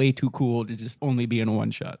character is way too cool to just only be in a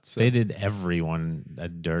one shot. So They did everyone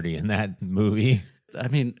dirty in that movie. I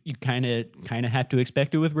mean, you kind of have to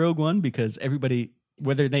expect it with Rogue One because everybody,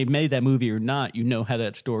 whether they made that movie or not, you know how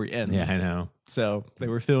that story ends. Yeah, I know. So they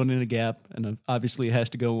were filling in a gap, and obviously it has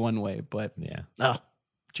to go one way. But Yeah.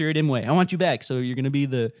 Chirrut Imwe, I want you back. So you're gonna be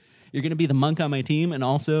the monk on my team, and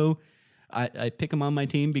also I pick him on my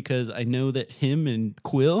team because I know that him and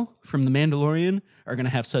Quill from The Mandalorian are gonna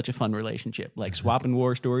have such a fun relationship, like swapping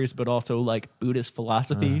war stories, but also like Buddhist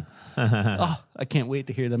philosophy. I can't wait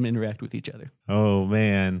to hear them interact with each other. Oh,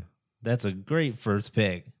 man. That's a great first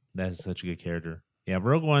pick. That's such a good character. Yeah,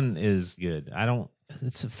 Rogue One is good.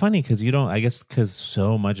 It's funny because because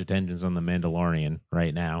so much attention's on The Mandalorian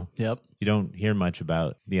right now. Yep. You don't hear much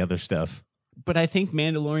about the other stuff. But I think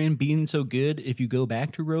Mandalorian being so good, if you go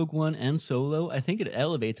back to Rogue One and Solo, I think it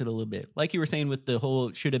elevates it a little bit. Like you were saying with the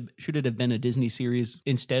whole should it have been a Disney series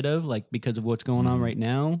instead of, like, because of what's going on right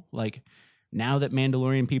now. Like now that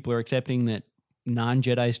Mandalorian people are accepting that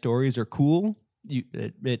non-Jedi stories are cool,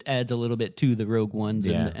 it adds a little bit to the Rogue Ones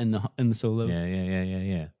and the Solos.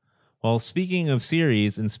 Yeah. Well, speaking of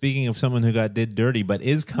series and speaking of someone who did dirty but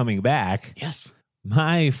is coming back, Yes.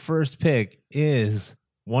 my first pick is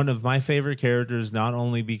one of my favorite characters, not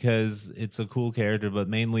only because it's a cool character, but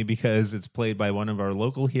mainly because it's played by one of our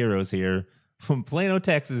local heroes here from Plano,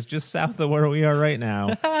 Texas, just south of where we are right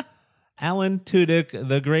now. Alan Tudyk,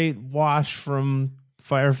 the great Wash from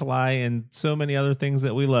Firefly and so many other things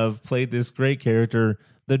that we love, played this great character,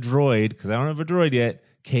 the droid, because I don't have a droid yet,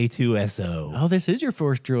 K2SO. Oh, this is your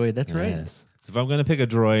Force droid. That's right. Yes. So if I'm going to pick a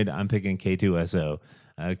droid, I'm picking K2SO.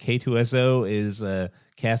 K2SO is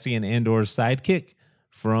Cassian Andor's sidekick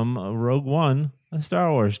from Rogue One, a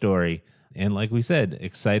Star Wars story. And like we said,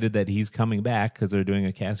 excited that he's coming back because they're doing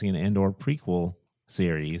a Cassian Andor prequel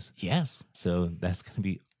series. Yes. So that's going to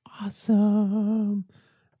be awesome.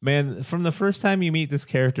 Man, from the first time you meet this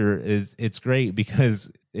character, it's great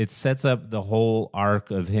because it sets up the whole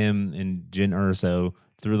arc of him and Jyn Erso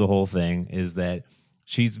through the whole thing, is that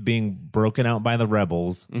she's being broken out by the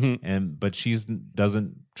rebels, but she's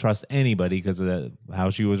doesn't trust anybody because of how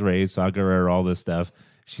she was raised, Saw Gerrera, all this stuff.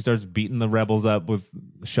 She starts beating the rebels up with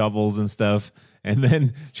shovels and stuff, and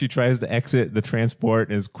then she tries to exit the transport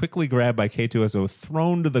and is quickly grabbed by K2SO,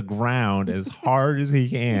 thrown to the ground as hard as he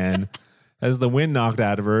can, has the wind knocked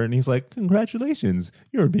out of her, and he's like, "Congratulations,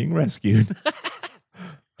 you're being rescued."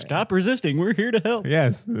 Stop resisting. We're here to help.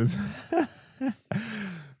 Yes.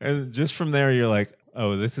 And just from there, you're like,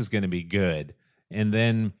 oh, this is going to be good. And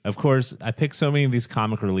then, of course, I picked so many of these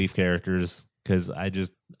comic relief characters because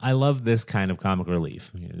I love this kind of comic relief.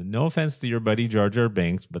 No offense to your buddy Jar Jar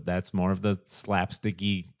Binks, but that's more of the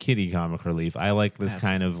slapsticky kitty comic relief. I like this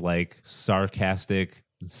kind of like sarcastic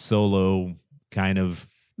solo kind of.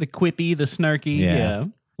 The quippy, the snarky. Yeah.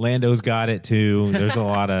 Lando's got it too. There's a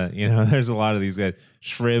lot of, there's a lot of these guys.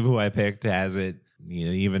 Shriv, who I picked, has it.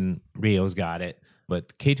 Even Rio's got it.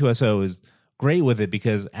 But K2SO is great with it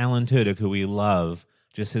because Alan Tudyk, who we love,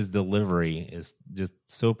 just his delivery is just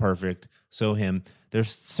so perfect. So him.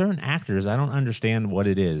 There's certain actors, I don't understand what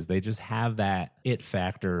it is. They just have that it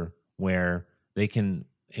factor where they can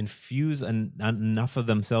infuse enough of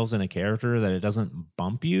themselves in a character that it doesn't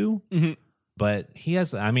bump you. Mm-hmm. But he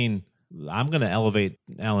has, I'm going to elevate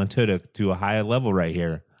Alan Tudyk to a high level right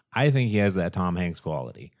here. I think he has that Tom Hanks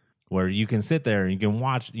quality where you can sit there and you can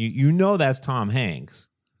watch, you know that's Tom Hanks.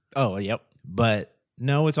 Oh, yep. But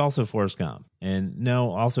no, it's also Forrest Gump. And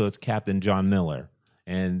no, also it's Captain John Miller.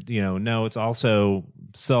 And, no, it's also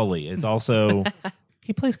Sully. It's also,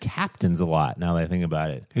 he plays captains a lot now that I think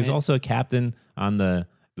about it. He's also a captain on the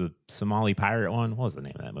Somali pirate one. What was the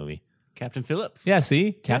name of that movie? Captain Phillips. Yeah,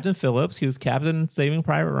 see? Captain Phillips. He was Captain Saving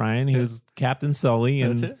Private Ryan. He was Captain Sully.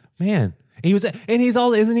 And that's it. Man, he was, and he's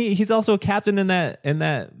all, isn't he? He's also a captain in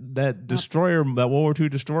that destroyer, that World War II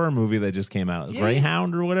destroyer movie that just came out,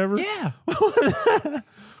 Greyhound or whatever. Yeah.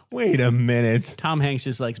 Wait a minute. Tom Hanks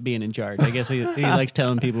just likes being in charge. I guess he likes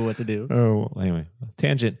telling people what to do. Oh, well, anyway,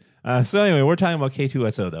 tangent. So anyway, we're talking about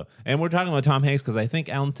K2SO though, and we're talking about Tom Hanks because I think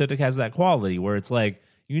Alan Tudyk has that quality where it's like,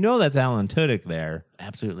 that's Alan Tudyk there.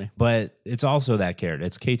 Absolutely. But it's also that character.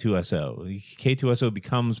 It's K2SO. K2SO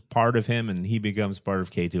becomes part of him, and he becomes part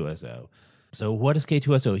of K2SO. So what is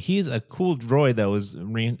K2SO? He's a cool droid that was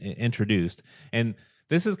reintroduced. And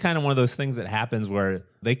this is kind of one of those things that happens where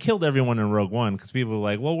they killed everyone in Rogue One because people were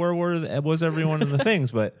like, well, where was everyone in the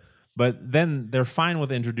things? But then they're fine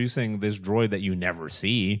with introducing this droid that you never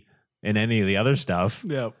see in any of the other stuff.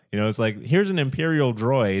 Yeah. It's like, here's an Imperial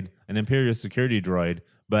droid, an Imperial security droid,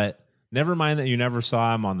 but never mind that you never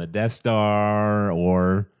saw him on the Death Star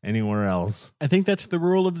or anywhere else. I think that's the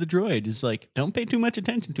rule of the droid. Is like, don't pay too much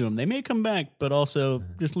attention to him. They may come back, but also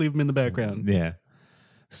just leave them in the background. Yeah.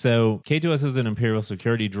 So K2SO is an Imperial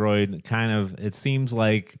security droid. Kind of, it seems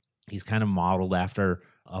like he's kind of modeled after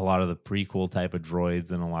a lot of the prequel type of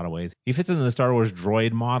droids in a lot of ways. He fits into the Star Wars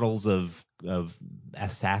droid models of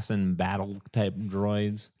assassin battle type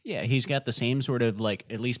droids. Yeah, he's got the same sort of like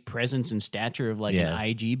at least presence and stature of like an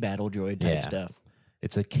IG battle droid type stuff.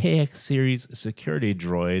 It's a KX series security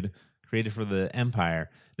droid created for the Empire.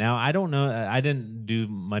 Now, I don't know, I didn't do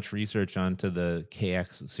much research onto the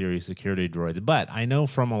KX series security droids, but I know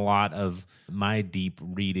from a lot of my deep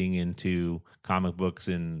reading into comic books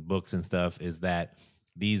and stuff is that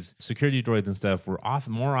these security droids and stuff were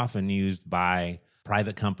more often used by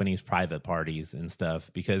private companies, private parties and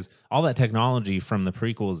stuff, because all that technology from the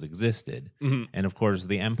prequels existed. Mm-hmm. And of course,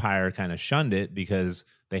 the Empire kind of shunned it because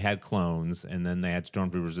they had clones and then they had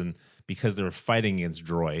stormtroopers. And because they were fighting against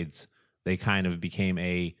droids, they kind of became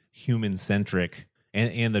a human-centric,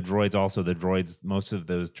 and the droids, most of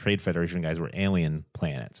those Trade Federation guys were alien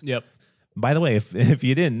planets. Yep. By the way, if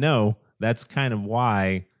you didn't know, that's kind of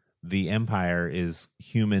why the Empire is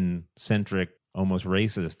human-centric, almost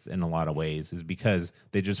racist in a lot of ways, is because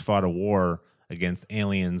they just fought a war against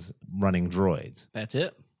aliens running droids. That's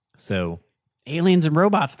it. So aliens and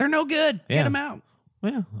robots, they're no good. Get them out.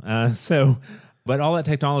 Yeah. But all that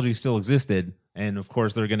technology still existed, and of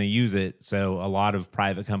course they're going to use it. So a lot of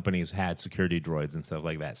private companies had security droids and stuff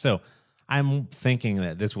like that. So I'm thinking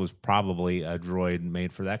that this was probably a droid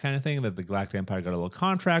made for that kind of thing that the Galactic Empire got a little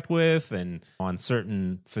contract with, and on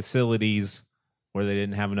certain facilities where they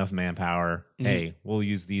didn't have enough manpower, hey, we'll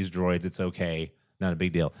use these droids. It's okay. Not a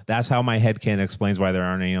big deal. That's how my headcanon explains why there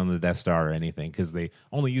aren't any on the Death Star or anything, because they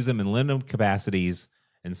only use them in limited capacities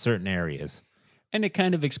in certain areas. And it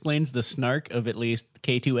kind of explains the snark of at least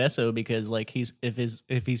K2SO, because like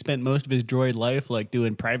if he spent most of his droid life like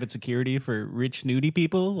doing private security for rich snooty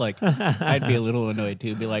people, like I'd be a little annoyed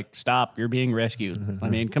too. Be like, stop, you're being rescued. I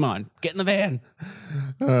mean, come on, get in the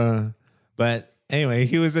van. But anyway,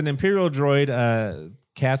 he was an Imperial droid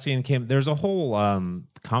Cassian Kim, there's a whole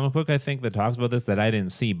comic book, I think, that talks about this that I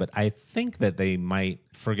didn't see, but I think that they might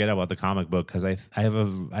forget about the comic book because I have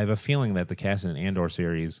a feeling that the Cassian Andor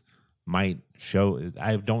series might show.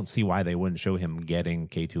 I don't see why they wouldn't show him getting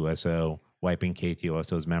K2SO, wiping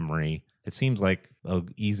K2SO's memory. It seems like an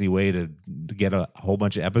easy way to get a whole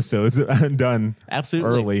bunch of episodes done Absolutely.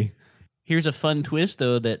 early. Here's a fun twist,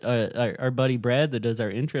 though, that our buddy Brad that does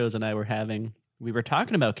our intros and I were having. We were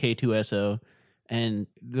talking about K2SO, and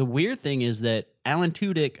the weird thing is that Alan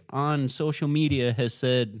Tudyk on social media has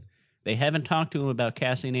said they haven't talked to him about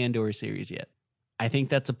Cassian Andor series yet. I think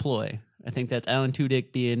that's a ploy. I think that's Alan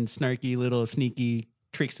Tudyk being snarky, little sneaky,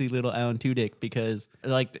 tricksy little Alan Tudyk, because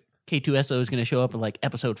like K2SO is going to show up in like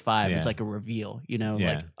episode 5. Yeah. It's like a reveal, Yeah.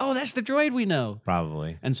 like, oh, that's the droid we know.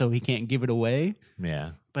 Probably. And so he can't give it away.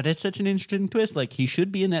 Yeah. But it's such an interesting twist. Like, he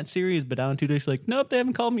should be in that series, but Alan Tudyk's like, nope, they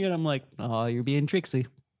haven't called me yet. I'm like, oh, you're being tricksy.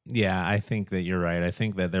 Yeah, I think that you're right. I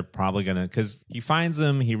think that they're probably going to, because he finds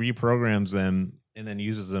them, he reprograms them, and then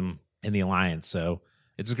uses them in the Alliance. So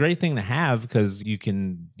it's a great thing to have because you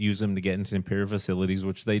can use them to get into Imperial facilities,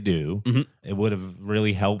 which they do. Mhm. It would have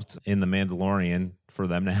really helped in The Mandalorian for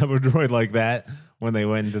them to have a droid like that when they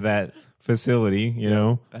went into that facility, you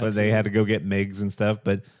know, but they had to go get Migs and stuff.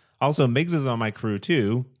 But also, Migs is on my crew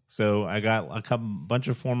too. So I got a bunch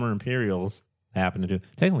of former Imperials happening to.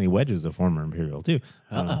 Technically, Wedge is a former Imperial too.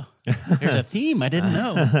 There's a theme I didn't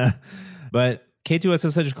know. But K2SO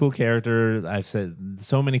is such a cool character. I've said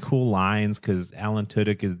so many cool lines because Alan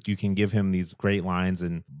Tudyk is. You can give him these great lines,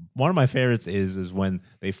 and one of my favorites is when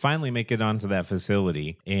they finally make it onto that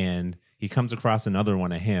facility, and he comes across another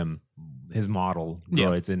one of his model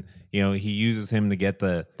droids, and he uses him to get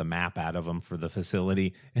the map out of him for the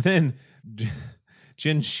facility, and then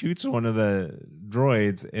Jin shoots one of the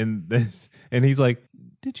droids, and he's like,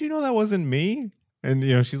 "Did you know that wasn't me?"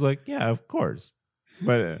 And she's like, "Yeah, of course."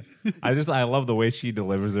 But I love the way she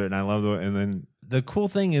delivers it, and I love and then the cool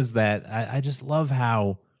thing is that I just love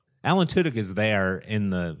how Alan Tudyk is there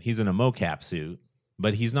he's in a mocap suit,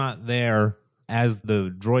 but he's not there as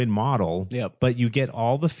the droid model. Yep. But you get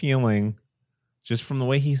all the feeling just from the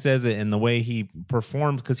way he says it and the way he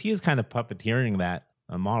performs, because he is kind of puppeteering that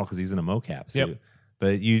model because he's in a mocap suit. Yep.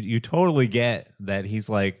 But you totally get that he's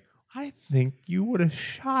like, I think you would have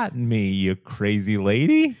shot me, you crazy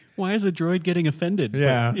lady. Why is a droid getting offended?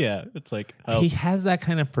 Yeah. But yeah. It's like, oh, He has that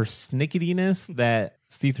kind of persnicketyness that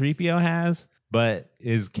C-3PO has, but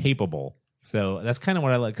is capable. So that's kind of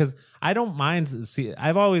what I like, because I don't mind.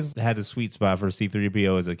 I've always had a sweet spot for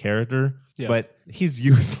C-3PO as a character, but he's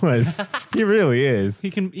useless. He really is. he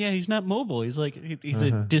can. Yeah, he's not mobile. He's like he's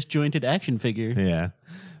a disjointed action figure. Yeah.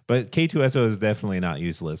 But K2SO is definitely not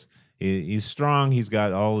useless. He's strong. He's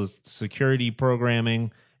got all his security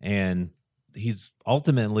programming, and he's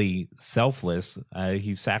ultimately selfless.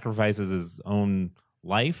 He sacrifices his own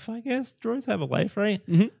life, I guess. Droids have a life, right?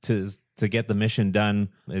 Mm-hmm. To get the mission done,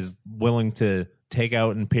 is willing to take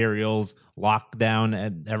out Imperials, lock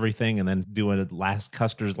down everything, and then do a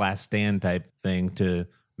Custer's last stand type thing to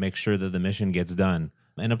make sure that the mission gets done.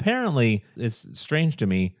 And apparently, it's strange to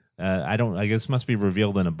me. I guess it must be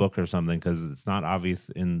revealed in a book or something because it's not obvious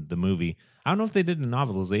in the movie. I don't know if they did a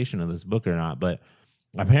novelization of this book or not, but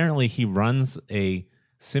apparently he runs a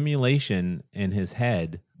simulation in his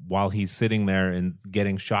head while he's sitting there and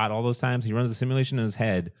getting shot all those times. He runs a simulation in his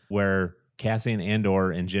head where Cassian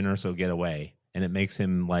Andor and Jyn Erso get away, and it makes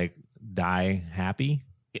him like die happy.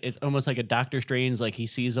 It's almost like a Doctor Strange. Like he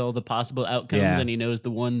sees all the possible outcomes and he knows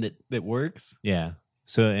the one that works. Yeah.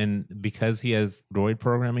 So, and because he has droid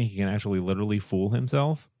programming, he can actually literally fool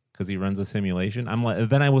himself because he runs a simulation.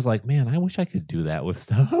 Then I was like, man, I wish I could do that with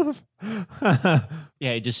stuff.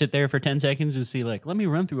 Yeah, you just sit there for 10 seconds and see, like, let me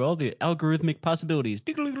run through all the algorithmic possibilities.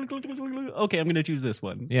 Okay, I'm going to choose this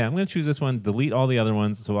one. Yeah, I'm going to choose this one, delete all the other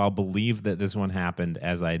ones, so I'll believe that this one happened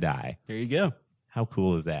as I die. There you go. How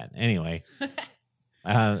cool is that? Anyway,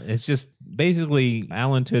 it's just basically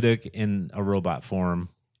Alan Tudyk in a robot form.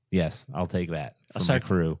 Yes, I'll take that for my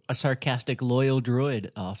crew. A sarcastic, loyal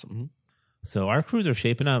droid. Awesome. So our crews are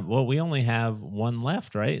shaping up. Well, we only have one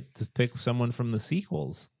left, right? To pick someone from the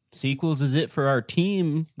sequels. Sequels is it for our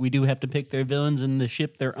team. We do have to pick their villains and the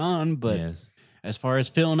ship they're on, but as far as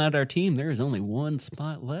filling out our team, there is only one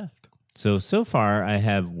spot left. So far, I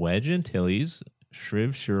have Wedge Antilles, Shriv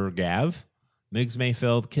Shurgav, Migs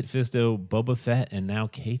Mayfeld, Kit Fisto, Boba Fett, and now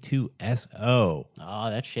K2SO. Oh,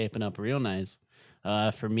 that's shaping up real nice.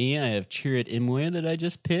 For me, I have Chirrut Imwe that I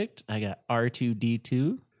just picked. I got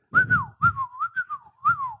R2-D2.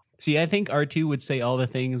 See, I think R2 would say all the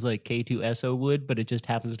things like K2SO would, but it just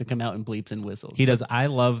happens to come out in bleeps and whistles. He does. I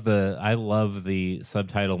love the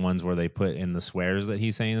subtitle ones where they put in the swears that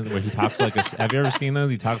he's saying, where he talks like a. Have you ever seen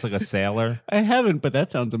those? He talks like a sailor. I haven't, but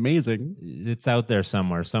that sounds amazing. It's out there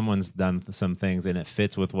somewhere. Someone's done some things, and it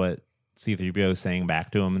fits with what C-3PO is saying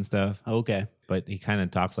back to him and stuff. Okay. But he kind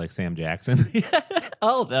of talks like Sam Jackson.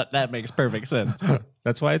 Oh, that makes perfect sense.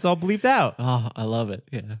 That's why it's all bleeped out. Oh, I love it.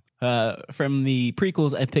 Yeah. From the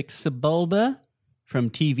prequels, I picked Sebulba. From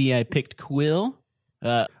TV, I picked Quill.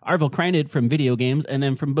 Arvel Crynid from video games. And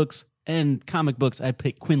then from books and comic books, I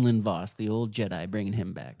picked Quinlan Voss, the old Jedi, bringing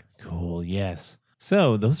him back. Cool, yes.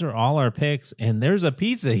 So those are all our picks. And there's a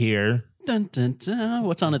pizza here. Dun, dun, dun.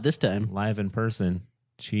 What's on it this time? Live in person.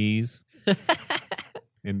 Cheese.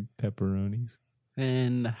 And pepperonis.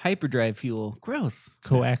 And hyperdrive fuel. Gross.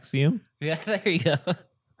 Coaxium. Yeah, there you go.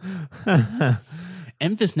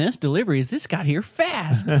 Memphis Nest deliveries. This got here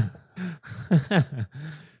fast.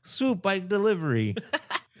 Swoop bike delivery.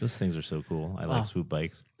 Those things are so cool. I like Oh. swoop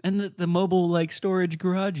bikes. And the mobile like storage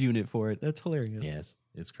garage unit for it. That's hilarious. Yes,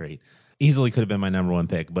 it's great. Easily could have been my number one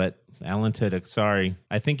pick, but Alan Tudyk, sorry.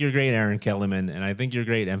 I think you're great, Aaron Kellerman, and I think you're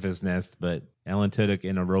great, Memphis Nest, but Alan Tudyk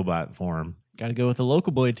in a robot form. Got to go with the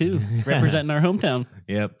local boy too, representing our hometown.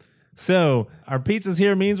 Yep. So our pizzas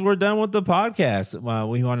here means we're done with the podcast.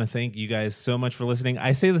 We want to thank you guys so much for listening.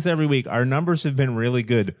 I say this every week. Our numbers have been really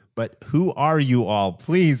good, but who are you all?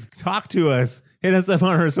 Please talk to us. Hit us up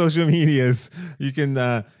on our social medias. You can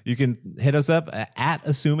hit us up at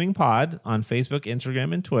Assuming Pod on Facebook,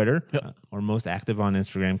 Instagram, and Twitter. Yep. We're most active on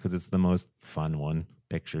Instagram because it's the most fun one.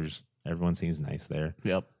 Pictures. Everyone seems nice there.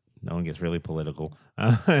 Yep. No one gets really political.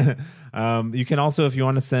 You can also, if you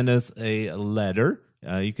want to send us a letter,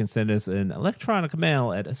 you can send us an electronic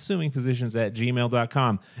mail at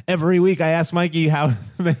assumingpositions@gmail.com. Every week I ask Mikey how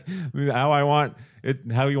I want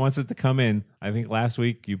it, how he wants it to come in. I think last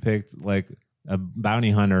week you picked like a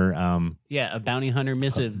bounty hunter. Yeah, a bounty hunter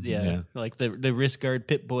missive. yeah. Like the wrist guard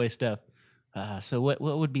Pip Boy stuff. So what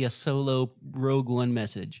would be a solo Rogue One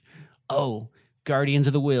message? Oh, Guardians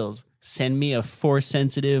of the Wills. Send me a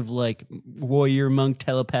Force-sensitive, like, warrior monk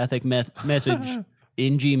telepathic message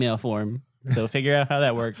in Gmail form. So figure out how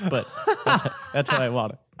that works, but that's how I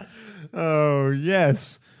want it. Oh,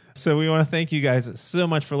 yes. So we want to thank you guys so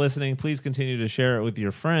much for listening. Please continue to share it with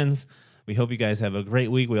your friends. We hope you guys have a great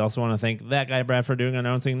week. We also want to thank that guy, Brad, for doing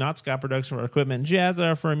announcing, Not Scott Production for our equipment,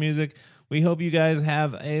 Jazzar for our music. We hope you guys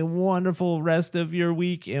have a wonderful rest of your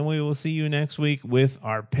week, and we will see you next week with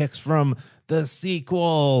our picks from the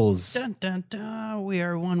sequels. Dun, dun, dun. We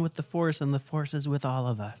are one with the Force, and the Force is with all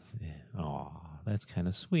of us. Oh, that's kind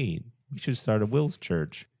of sweet. We should start a Will's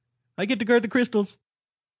Church. I get to guard the crystals.